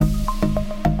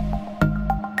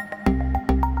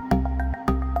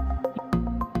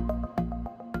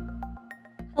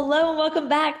welcome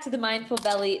back to the Mindful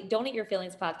Belly Don't Eat Your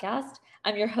Feelings podcast.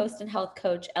 I'm your host and health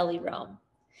coach, Ellie Rome.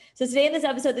 So today in this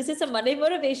episode, this is some Monday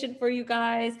motivation for you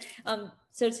guys.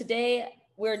 So today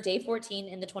we're day 14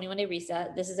 in the 21-day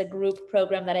reset. This is a group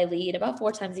program that I lead about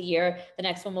 4 times a year. The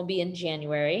next one will be in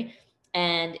January.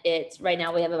 And it's right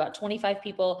now we have about 25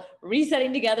 people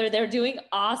resetting together. They're doing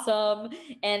awesome.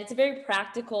 And it's a very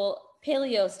practical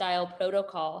paleo style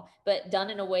protocol, but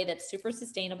done in a way that's super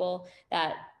sustainable,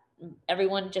 that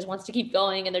everyone just wants to keep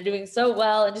going and they're doing so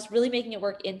well, and just really making it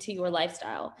work into your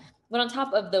lifestyle. But on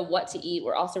top of the what to eat,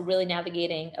 we're also really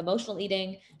navigating emotional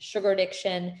eating, sugar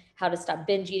addiction, how to stop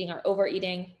binge eating or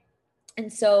overeating.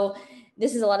 And so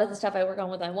this is a lot of the stuff I work on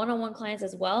with my one-on-one clients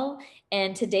as well.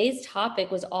 And today's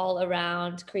topic was all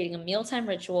around creating a mealtime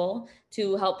ritual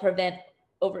to help prevent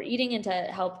overeating and to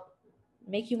help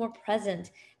make you more present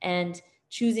and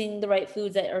choosing the right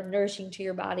foods that are nourishing to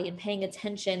your body and paying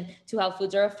attention to how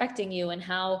foods are affecting you and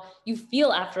how you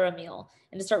feel after a meal,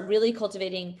 and to start really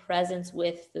cultivating presence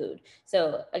with food.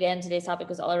 So again, today's topic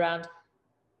was all around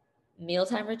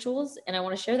mealtime rituals, and I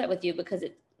want to share that with you because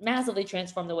it massively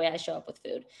transformed the way I show up with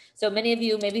food. So many of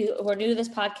you maybe who are new to this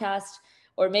podcast,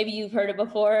 or maybe you've heard it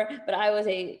before, but I was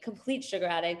a complete sugar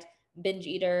addict, binge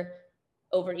eater,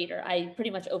 overeater. I pretty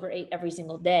much overate every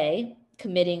single day,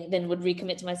 committing, then would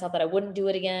recommit to myself that I wouldn't do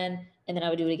it again, and then I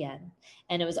would do it again.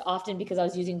 And it was often because I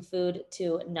was using food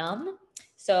to numb.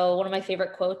 So one of my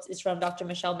favorite quotes is from Dr.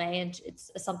 Michelle May, and it's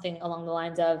something along the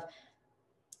lines of,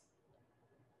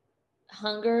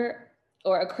 hunger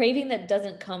or a craving that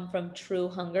doesn't come from true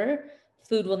hunger,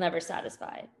 food will never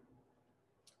satisfy.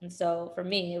 And so for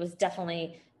me, it was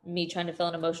definitely me trying to fill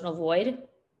an emotional void,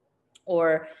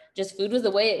 or just food was the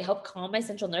way it helped calm my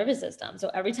central nervous system. So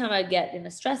every time I'd get in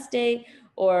a stress state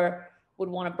or would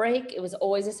want to break, it was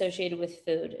always associated with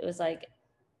food. It was like,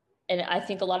 and I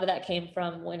think a lot of that came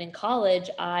from when in college,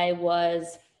 I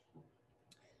was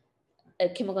a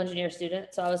chemical engineer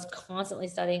student. So I was constantly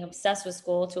studying, obsessed with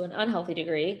school to an unhealthy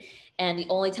degree. And the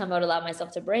only time I would allow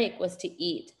myself to break was to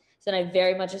eat. So then I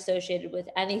very much associated with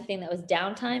anything that was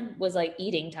downtime was like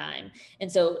eating time.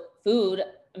 And so food,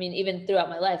 I mean, even throughout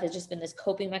my life, has just been this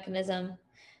coping mechanism,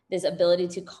 this ability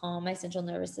to calm my central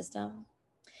nervous system.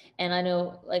 And I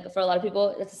know, like, for a lot of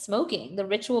people, it's smoking. The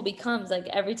ritual becomes like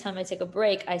every time I take a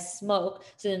break, I smoke.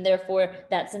 So then therefore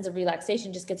that sense of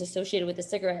relaxation just gets associated with the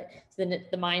cigarette. So then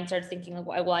the mind starts thinking like,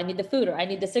 well, I need the food or I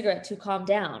need the cigarette to calm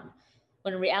down.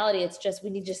 When in reality, it's just,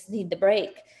 we just need the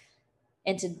break.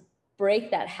 And to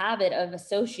break that habit of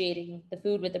associating the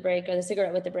food with the break or the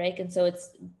cigarette with the break. And so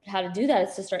it's how to do that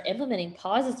is to start implementing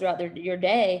pauses throughout your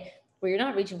day where you're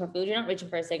not reaching for food, you're not reaching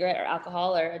for a cigarette or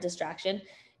alcohol or a distraction.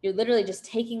 You're literally just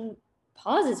taking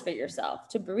pauses for yourself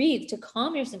to breathe, to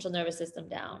calm your central nervous system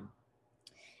down.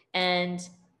 And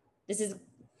this is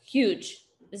huge.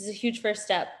 This is a huge first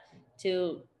step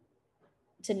to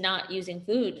not using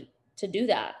food to do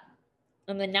that.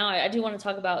 And then now I do want to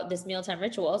talk about this mealtime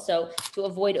ritual. So to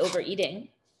avoid overeating,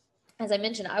 as I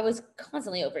mentioned, I was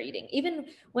constantly overeating. Even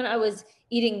when I was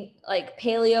eating like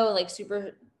paleo, like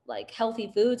super like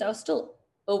healthy foods, I was still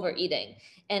overeating.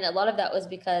 And a lot of that was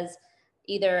because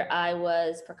either I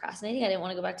was procrastinating, I didn't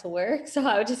want to go back to work, so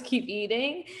I would just keep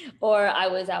eating, or I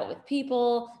was out with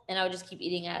people and I would just keep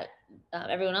eating at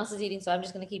everyone else is eating, so I'm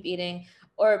just going to keep eating.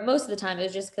 Or most of the time it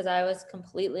was just because I was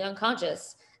completely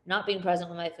unconscious, not being present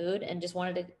with my food, and just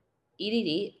wanted to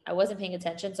eat. I wasn't paying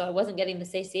attention, so I wasn't getting the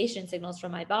satiation signals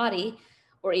from my body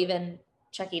or even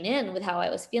checking in with how I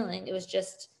was feeling. It was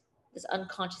just this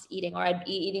unconscious eating, or I'd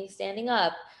be eating standing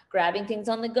up, grabbing things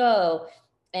on the go.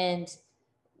 And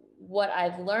what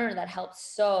I've learned that helps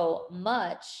so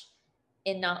much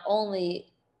in not only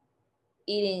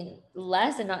eating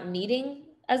less and not needing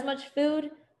as much food,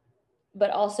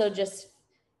 but also just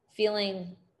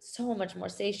feeling so much more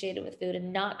satiated with food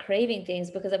and not craving things,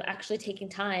 because I'm actually taking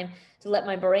time to let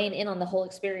my brain in on the whole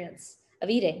experience of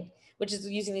eating, which is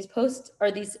using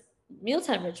these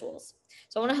mealtime rituals.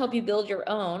 So I want to help you build your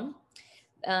own.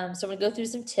 So I'm going to go through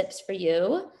some tips for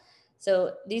you.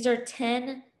 So these are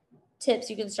 10 tips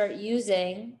you can start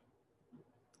using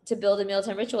to build a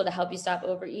mealtime ritual to help you stop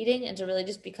overeating and to really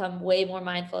just become way more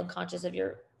mindful and conscious of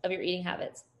your eating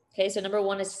habits. Okay, so number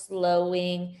 1 is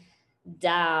slowing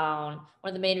down. One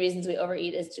of the main reasons we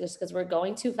overeat is just because we're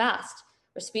going too fast.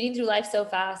 We're speeding through life so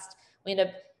fast. We end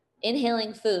up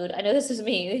inhaling food. I know this is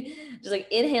me, just like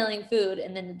inhaling food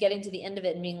and then getting to the end of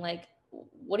it and being like,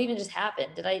 what even just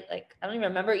happened? I don't even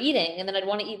remember eating. And then I'd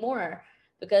want to eat more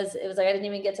because it was like I didn't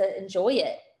even get to enjoy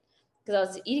it because I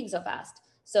was eating so fast.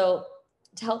 So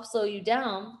to help slow you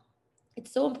down,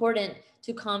 it's so important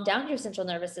to calm down your central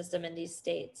nervous system in these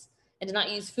states, and to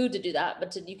not use food to do that,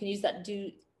 but you can use that to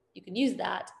do you can use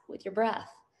that with your breath.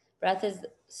 Breath is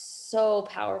so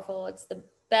powerful. It's the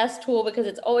best tool because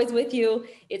it's always with you.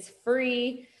 It's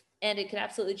free, and it can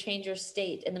absolutely change your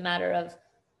state in the matter of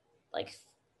like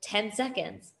 10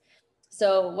 seconds.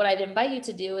 So what I'd invite you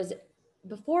to do is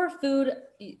before food,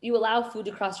 you allow food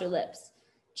to cross your lips.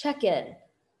 Check in.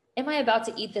 Am I about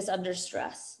to eat this under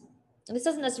stress? And this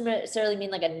doesn't necessarily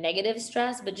mean like a negative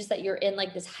stress, but just that you're in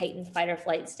like this heightened fight or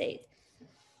flight state,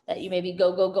 that you maybe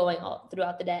going all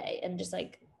throughout the day and just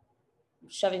like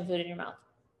shoving food in your mouth.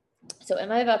 So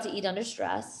am I about to eat under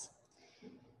stress?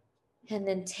 And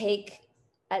then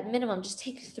at minimum, just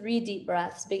take 3 deep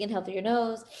breaths. Big inhale through your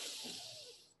nose.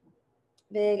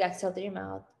 Big exhale through your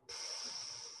mouth.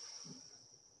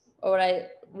 Or what I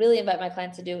really invite my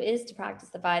clients to do is to practice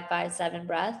the 5-5-7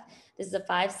 breath. This is a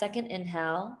 5-second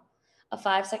inhale, a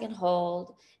 5-second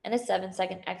hold, and a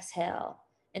 7-second exhale.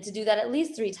 And to do that at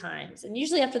least 3 times. And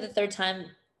usually after the 3rd time,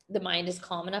 the mind is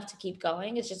calm enough to keep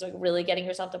going. It's just like really getting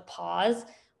yourself to pause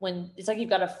when it's like you've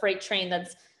got a freight train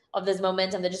that's of this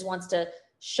momentum that just wants to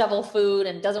shovel food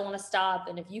and doesn't want to stop.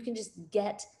 And if you can just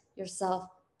get yourself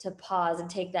to pause and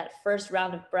take that first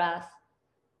round of breath,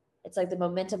 it's like the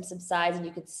momentum subsides and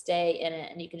you can stay in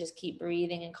it and you can just keep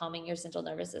breathing and calming your central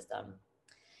nervous system.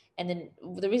 And then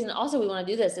the reason also we want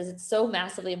to do this is it's so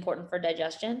massively important for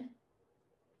digestion.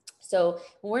 So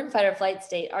when we're in fight or flight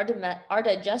state, our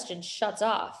digestion shuts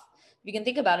off. If you can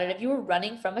think about it, if you were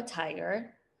running from a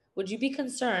tiger, would you be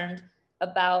concerned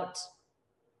about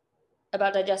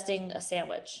digesting a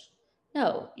sandwich?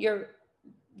 No, your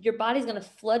body's going to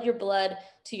flood your blood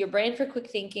to your brain for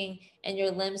quick thinking and your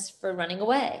limbs for running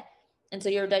away. And so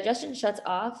your digestion shuts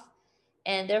off.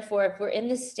 And therefore, if we're in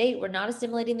this state, we're not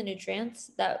assimilating the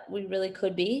nutrients that we really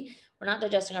could be. We're not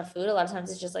digesting our food. A lot of times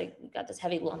it's just like we've got this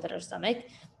heavy lump in our stomach,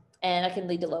 and that can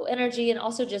lead to low energy and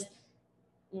also just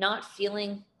not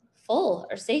feeling full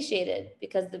or satiated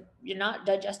because you're not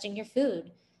digesting your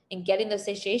food and getting those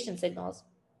satiation signals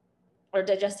or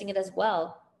digesting it as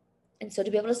well. And so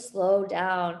to be able to slow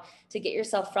down, to get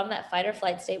yourself from that fight or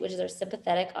flight state, which is our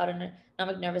sympathetic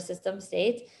autonomic nervous system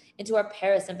state, into our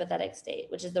parasympathetic state,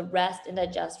 which is the rest and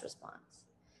digest response.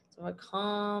 So we're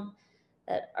calm,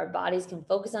 that our bodies can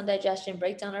focus on digestion,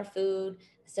 break down our food,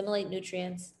 assimilate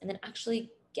nutrients, and then actually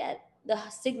get the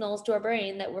signals to our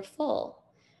brain that we're full.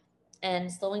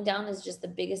 And slowing down is just the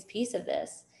biggest piece of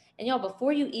this. And y'all,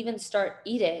 before you even start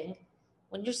eating,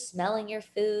 when you're smelling your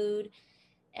food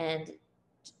and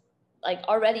like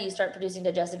already you start producing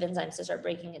digestive enzymes to start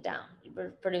breaking it down. You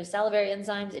produce salivary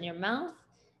enzymes in your mouth,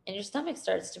 and your stomach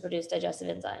starts to produce digestive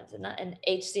enzymes and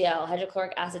HCl,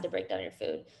 hydrochloric acid, to break down your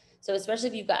food. So especially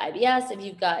if you've got IBS, if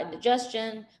you've got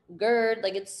indigestion, GERD,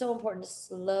 like it's so important to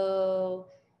slow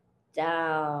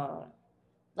down.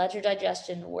 Let your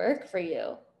digestion work for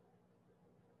you.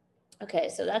 Okay,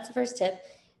 so that's the first tip.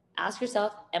 Ask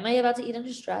yourself, am I about to eat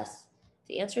under stress? If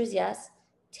the answer is yes,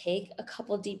 take a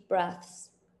couple deep breaths.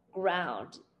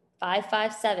 Ground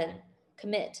 5-5-7,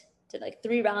 commit to like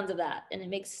 3 rounds of that, and it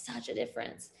makes such a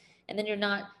difference. And then you're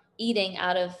not eating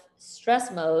out of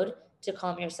stress mode to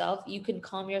calm yourself. You can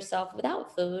calm yourself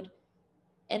without food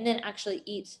and then actually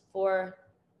eat for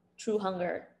true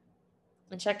hunger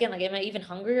and check in, like, am I even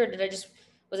hungry, or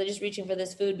was I just reaching for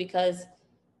this food because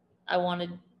I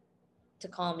wanted to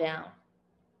calm down?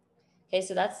 Okay,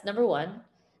 so that's number 1.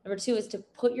 Number 2 is to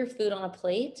put your food on a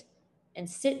plate and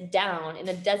sit down in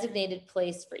a designated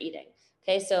place for eating.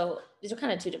 Okay, so these are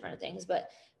kind of 2 different things, but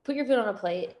put your food on a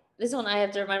plate. This one I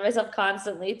have to remind myself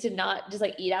constantly to not just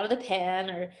like eat out of the pan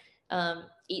or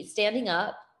eat standing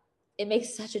up. It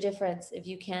makes such a difference if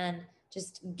you can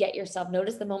just get yourself,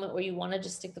 notice the moment where you want to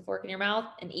just stick the fork in your mouth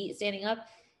and eat standing up,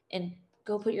 and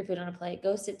go put your food on a plate,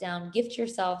 go sit down, gift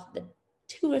yourself the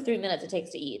 2 or 3 minutes it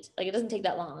takes to eat. Like it doesn't take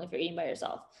that long if you're eating by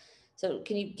yourself. So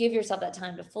can you give yourself that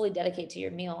time to fully dedicate to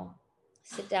your meal?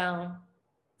 Sit down.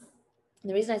 And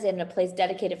the reason I say I'm in a place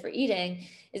dedicated for eating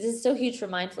is this is so huge for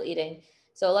mindful eating.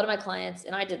 So a lot of my clients,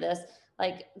 and I did this,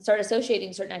 like start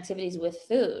associating certain activities with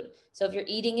food. So if you're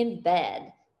eating in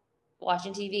bed,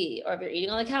 watching TV, or if you're eating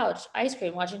on the couch, ice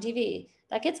cream, watching TV,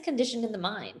 that gets conditioned in the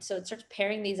mind. So it starts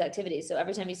pairing these activities. So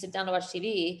every time you sit down to watch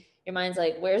TV, your mind's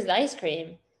like, where's the ice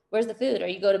cream? Where's the food? Or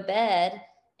you go to bed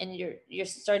and you're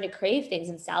starting to crave things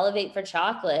and salivate for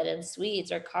chocolate and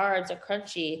sweets or carbs or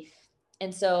crunchy.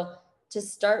 And so to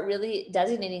start really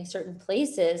designating certain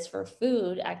places for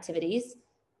food activities,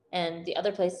 and the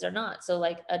other places are not. So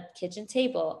like a kitchen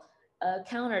table, a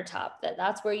countertop,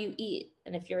 that's where you eat.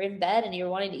 And if you're in bed and you're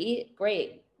wanting to eat,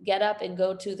 great. Get up and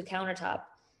go to the countertop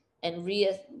and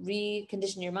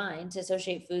recondition your mind to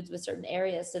associate foods with certain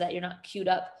areas so that you're not queued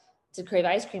up to crave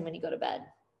ice cream when you go to bed.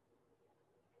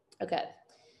 Okay.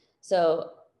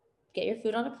 So get your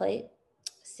food on a plate,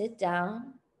 sit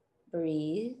down,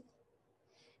 breathe.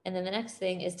 And then the next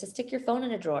thing is to stick your phone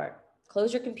in a drawer,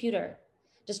 close your computer.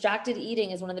 Distracted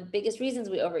eating is one of the biggest reasons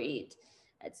we overeat.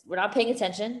 We're not paying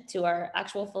attention to our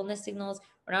actual fullness signals.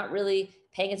 We're not really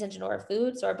paying attention to our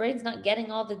food. So our brain's not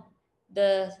getting all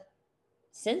the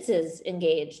senses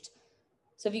engaged.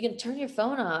 So if you can turn your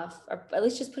phone off, or at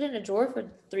least just put it in a drawer for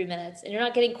 3 minutes, and you're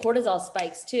not getting cortisol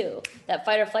spikes too. That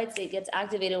fight or flight state gets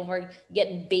activated when we're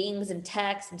getting bings and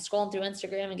texts and scrolling through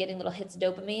Instagram and getting little hits of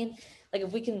dopamine. Like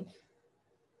if we can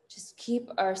just keep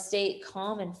our state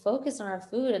calm and focus on our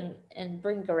food and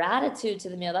bring gratitude to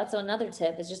the meal. That's another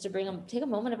tip, is just to take a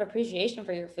moment of appreciation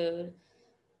for your food.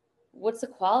 What's the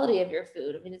quality of your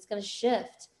food? I mean, it's going to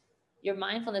shift. Your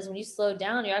mindfulness, when you slow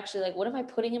down, you're actually like, what am I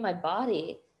putting in my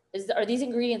body? Are these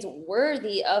ingredients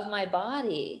worthy of my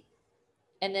body?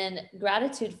 And then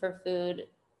gratitude for food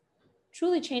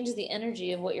truly changes the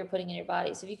energy of what you're putting in your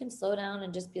body. So if you can slow down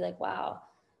and just be like, wow,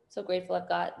 I'm so grateful I've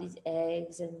got these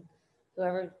eggs, and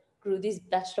whoever grew these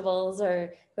vegetables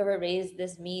or whoever raised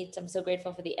this meat, I'm so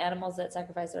grateful for the animals that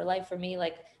sacrificed their life for me.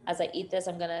 Like as I eat this,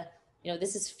 I'm going to,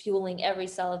 this is fueling every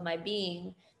cell of my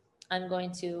being. I'm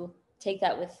going to take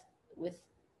that with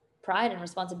pride and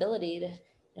responsibility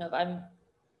to, if I'm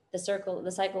the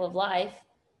cycle of life,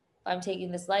 if I'm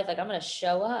taking this life, like I'm going to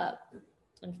show up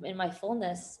in my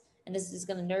fullness, and this is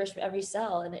going to nourish every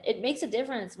cell. And it makes a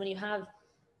difference when you have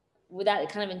with that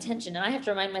kind of intention. And I have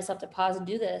to remind myself to pause and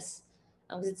do this,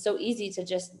 because it's so easy to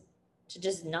just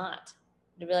not,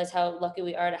 to realize how lucky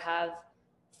we are to have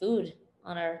food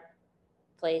on our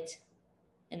plate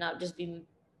and not just be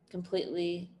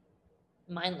completely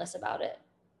mindless about it.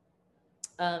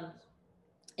 And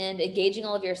engaging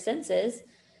all of your senses.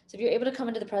 So if you're able to come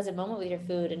into the present moment with your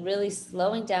food and really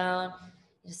slowing down,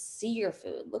 see your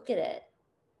food, look at it,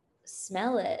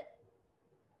 smell it.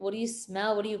 What do you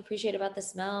smell? What do you appreciate about the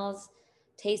smells?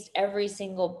 Taste every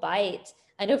single bite.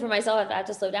 I know for myself, if I have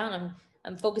to slow down,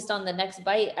 I'm focused on the next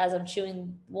bite as I'm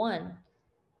chewing one.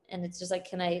 And it's just like,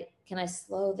 can I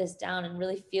slow this down and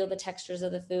really feel the textures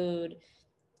of the food?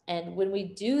 And when we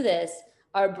do this,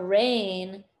 our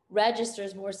brain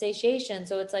registers more satiation.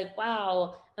 So it's like,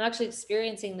 wow, I'm actually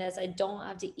experiencing this. I don't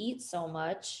have to eat so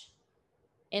much.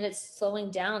 And it's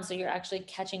slowing down. So you're actually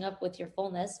catching up with your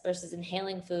fullness versus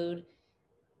inhaling food,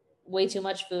 way too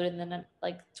much food. And then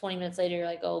like 20 minutes later, you're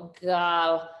like, oh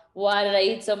God, why did I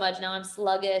eat so much? Now I'm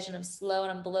sluggish and I'm slow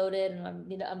and I'm bloated and I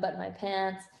need to unbutton my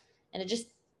pants. And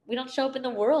we don't show up in the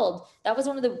world. That was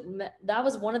one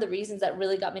of the reasons that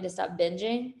really got me to stop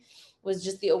binging, was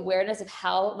just the awareness of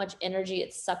how much energy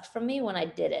it sucked from me when I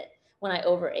did it, when I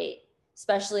overate,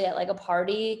 especially at like a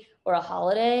party or a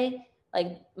holiday.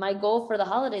 Like my goal for the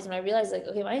holidays, when I realized like,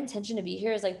 okay, my intention to be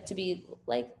here is like to be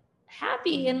like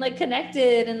happy and like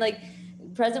connected and like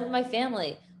present with my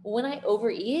family. When I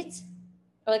overeat,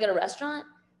 or like at a restaurant,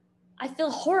 I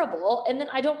feel horrible. And then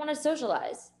I don't want to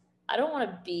socialize.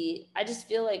 I just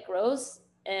feel like gross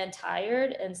and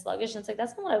tired and sluggish. And it's like,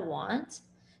 that's not what I want.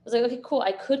 I was like, okay, cool.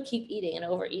 I could keep eating and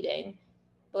overeating,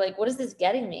 but like, what is this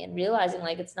getting me? And realizing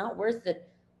like, it's not worth the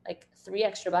like 3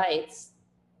 extra bites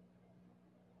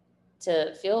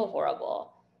to feel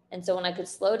horrible. And so when I could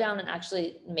slow down and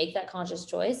actually make that conscious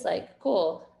choice, like,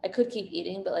 cool, I could keep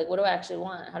eating, but like, what do I actually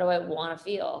want? How do I want to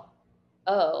feel?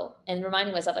 Oh, and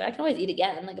reminding myself, like, I can always eat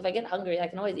again. Like if I get hungry, I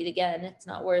can always eat again. It's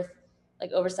not worth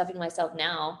like overstuffing myself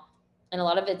now. And a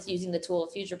lot of it's using the tool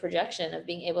of future projection, of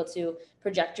being able to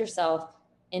project yourself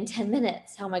in 10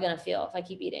 minutes. How am I going to feel if I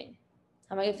keep eating?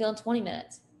 How am I going to feel in 20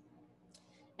 minutes?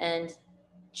 And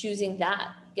choosing that,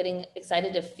 getting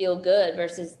excited to feel good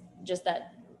versus just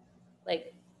that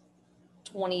like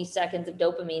 20 seconds of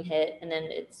dopamine hit and then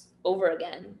it's over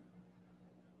again.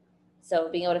 So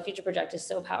being able to future project is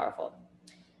so powerful.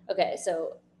 Okay,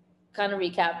 so kind of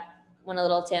recap, went a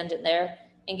little tangent there.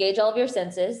 Engage all of your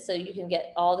senses so you can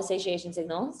get all the satiation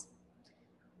signals.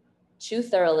 Chew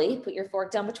thoroughly, put your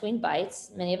fork down between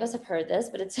bites. Many of us have heard this,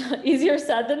 but it's easier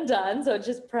said than done. So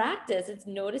just practice. It's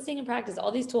noticing and practice.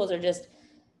 All these tools are just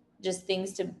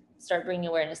things to start bringing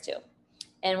awareness to.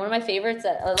 And one of my favorites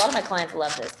that a lot of my clients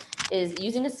love this is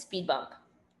using a speed bump.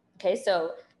 Okay,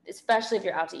 so especially if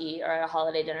you're out to eat or at a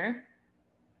holiday dinner,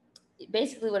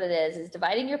 basically what it is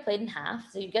dividing your plate in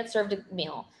half. So you get served a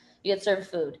meal, you get served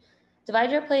food.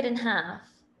 Divide your plate in half.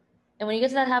 And when you get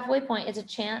to that halfway point, it's a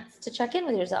chance to check in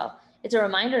with yourself. It's a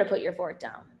reminder to put your fork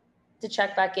down, to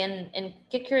check back in and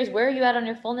get curious, where are you at on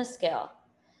your fullness scale?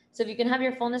 So if you can have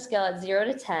your fullness scale at 0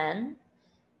 to 10,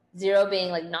 0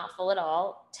 being like not full at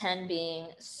all, 10 being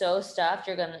so stuffed,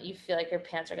 you feel like your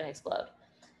pants are going to explode.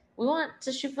 We want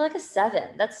to shoot for like a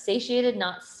 7. That's satiated,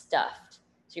 not stuffed.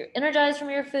 So you're energized from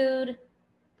your food,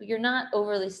 but you're not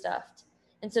overly stuffed.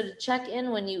 And so to check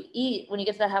in when you eat, when you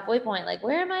get to that halfway point, like,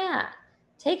 where am I at?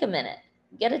 Take a minute,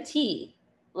 get a tea,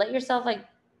 let yourself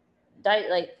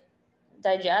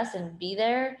digest and be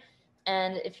there.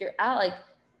 And if you're out, like,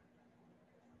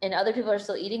 and other people are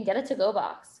still eating, get a to-go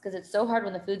box, because it's so hard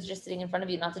when the food's just sitting in front of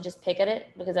you not to just pick at it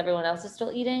because everyone else is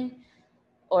still eating.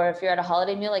 Or if you're at a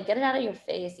holiday meal, like, get it out of your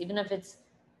face, even if it's,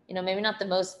 maybe not the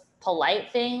most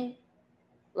polite thing,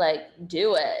 like,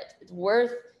 do it. It's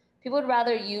worth, people would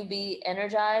rather you be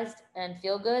energized and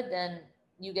feel good than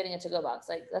you getting a to-go box.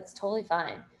 Like, that's totally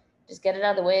fine. Just get it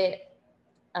out of the way,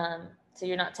 so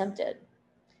you're not tempted.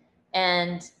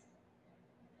 And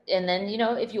then,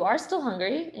 if you are still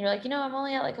hungry and you're like, I'm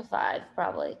only at like a 5,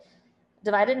 probably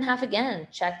divide it in half again,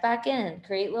 check back in,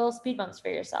 create little speed bumps for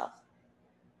yourself.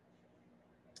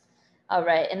 All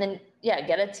right. And then,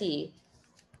 get a tea.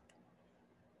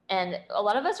 And a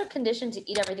lot of us are conditioned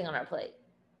to eat everything on our plate,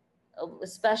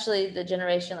 especially the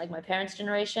generation, like my parents'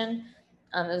 generation.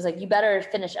 It was like, you better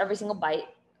finish every single bite.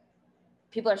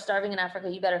 People are starving in Africa.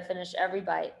 You better finish every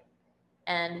bite.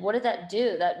 And what did that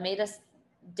do? That made us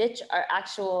ditch our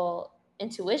actual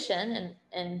intuition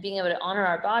and being able to honor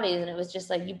our bodies. And it was just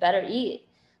like, you better eat.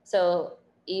 So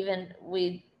even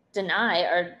we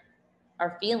deny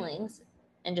our feelings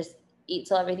and just eat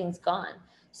till everything's gone.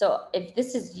 So if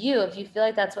this is you, if you feel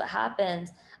like that's what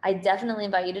happens, I definitely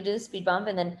invite you to do the speed bump.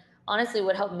 And then honestly,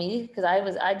 what helped me, because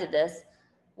I did this,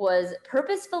 was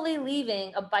purposefully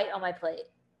leaving a bite on my plate.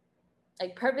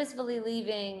 Like purposefully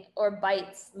leaving, or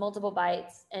bites, multiple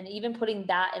bites, and even putting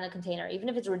that in a container, even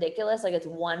if it's ridiculous, like it's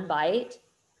one bite,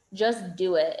 just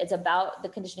do it. It's about the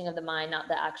conditioning of the mind, not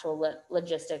the actual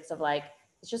logistics of like,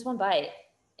 it's just one bite.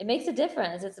 It makes a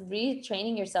difference. It's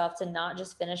retraining yourself to not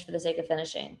just finish for the sake of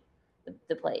finishing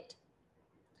the plate.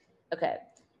 Okay.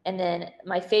 And then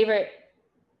my favorite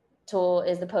tool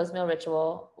is the post-meal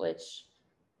ritual, which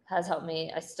has helped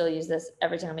me. I still use this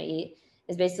every time I eat.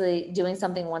 Is basically doing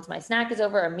something once my snack is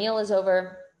over or meal is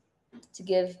over, to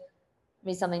give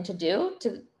me something to do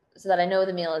so that I know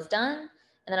the meal is done,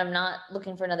 and then I'm not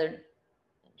looking for another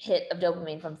hit of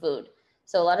dopamine from food.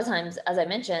 So a lot of times, as I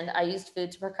mentioned, I used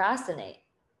food to procrastinate.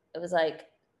 It was like,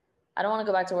 I don't want to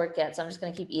go back to work yet, so I'm just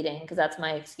going to keep eating because that's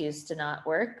my excuse to not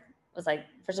work. It was like,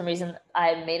 for some reason,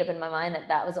 I made up in my mind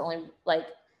that was the only like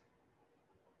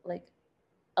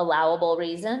allowable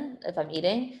reason if I'm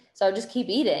eating. So I would just keep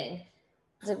eating.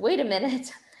 It's like, wait a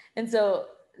minute. And so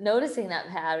noticing that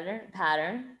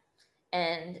pattern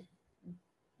and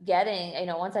getting,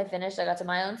 once I finished, I got to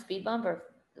my own speed bump, or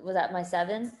was at my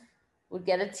 7, would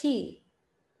get a tea,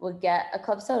 would get a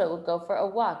club soda, would go for a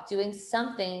walk, doing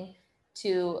something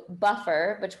to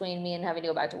buffer between me and having to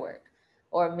go back to work,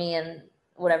 or me and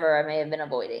whatever I may have been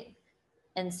avoiding.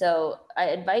 And so I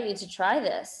invite you to try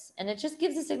this, and it just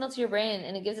gives a signal to your brain,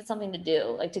 and it gives it something to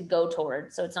do, like to go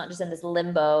toward. So it's not just in this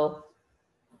limbo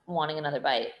wanting another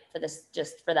bite for this,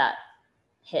 just for that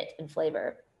hit and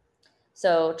flavor.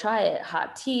 So try it.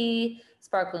 Hot tea,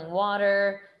 sparkling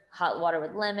water, hot water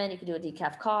with lemon. You can do a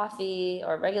decaf coffee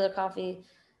or regular coffee.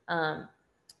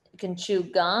 You can chew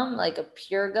gum, like a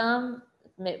pure gum,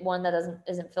 one that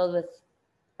isn't filled with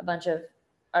a bunch of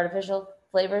artificial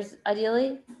flavors,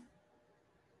 ideally.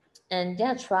 And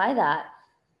try that.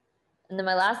 And then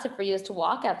my last tip for you is to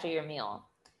walk after your meal.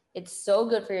 It's so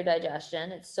good for your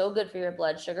digestion. It's so good for your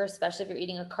blood sugar, especially if you're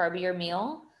eating a carbier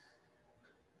meal,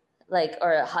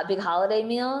 or big holiday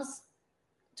meals.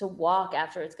 To walk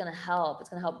after, it's going to help. It's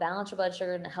going to help balance your blood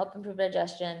sugar and help improve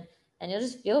digestion, and you'll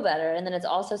just feel better. And then it's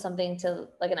also something to,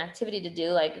 like, an activity to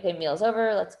do, like, okay, meal's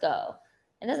over, let's go.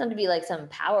 It doesn't have to be like some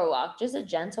power walk, just a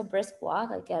gentle, brisk walk.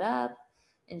 Like, get up,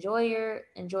 enjoy your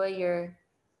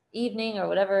evening or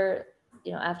whatever,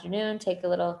 afternoon. Take a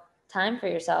little time for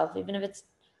yourself, even if it's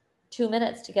 2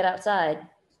 minutes to get outside.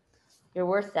 You're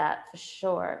worth that for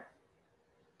sure.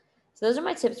 So those are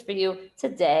my tips for you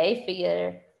today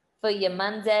for your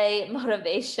Monday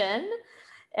motivation.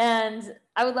 And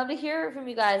I would love to hear from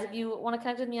you guys. If you want to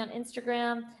connect with me on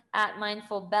Instagram at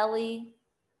mindfulbelly,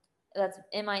 that's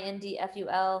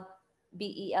MindFulBellie,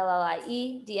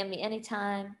 DM me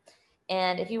anytime.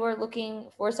 And if you are looking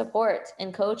for support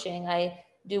in coaching, I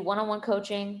do one-on-one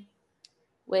coaching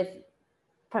with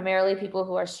primarily people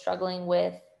who are struggling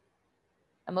with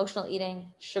emotional eating,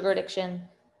 sugar addiction,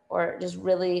 or just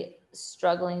really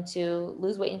struggling to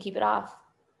lose weight and keep it off,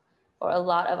 or a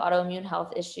lot of autoimmune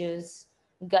health issues,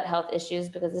 gut health issues,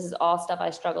 because this is all stuff I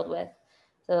struggled with.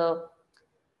 So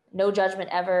no judgment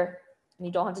ever. And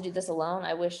you don't have to do this alone.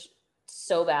 I wish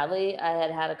so badly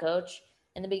I had a coach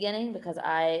in the beginning, because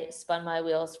I spun my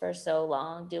wheels for so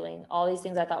long doing all these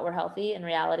things I thought were healthy. In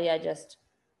reality, I just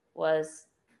was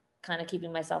kind of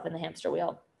keeping myself in the hamster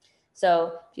wheel.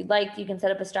 So if you'd like, you can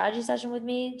set up a strategy session with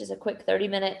me, just a quick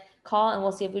 30-minute call, and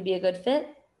we'll see if we'd be a good fit.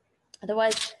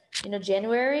 Otherwise,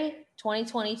 January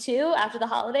 2022, after the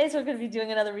holidays, we're going to be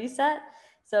doing another reset.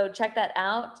 So check that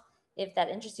out if that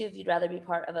interests you, if you'd rather be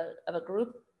part of a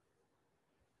group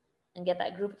and get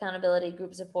that group accountability,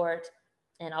 group support,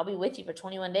 and I'll be with you for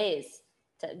 21 days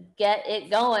to get it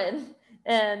going.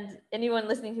 And anyone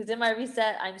listening who's in my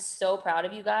reset, I'm so proud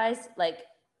of you guys. Like,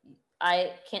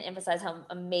 I can't emphasize how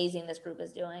amazing this group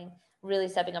is doing, really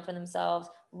stepping up for themselves,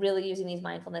 really using these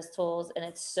mindfulness tools, and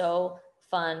it's so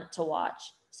fun to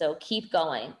watch. So keep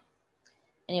going.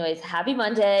 Anyways, happy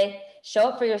Monday. Show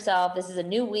up for yourself. This is a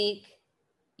new week.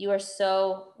 You are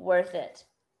so worth it.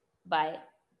 Bye.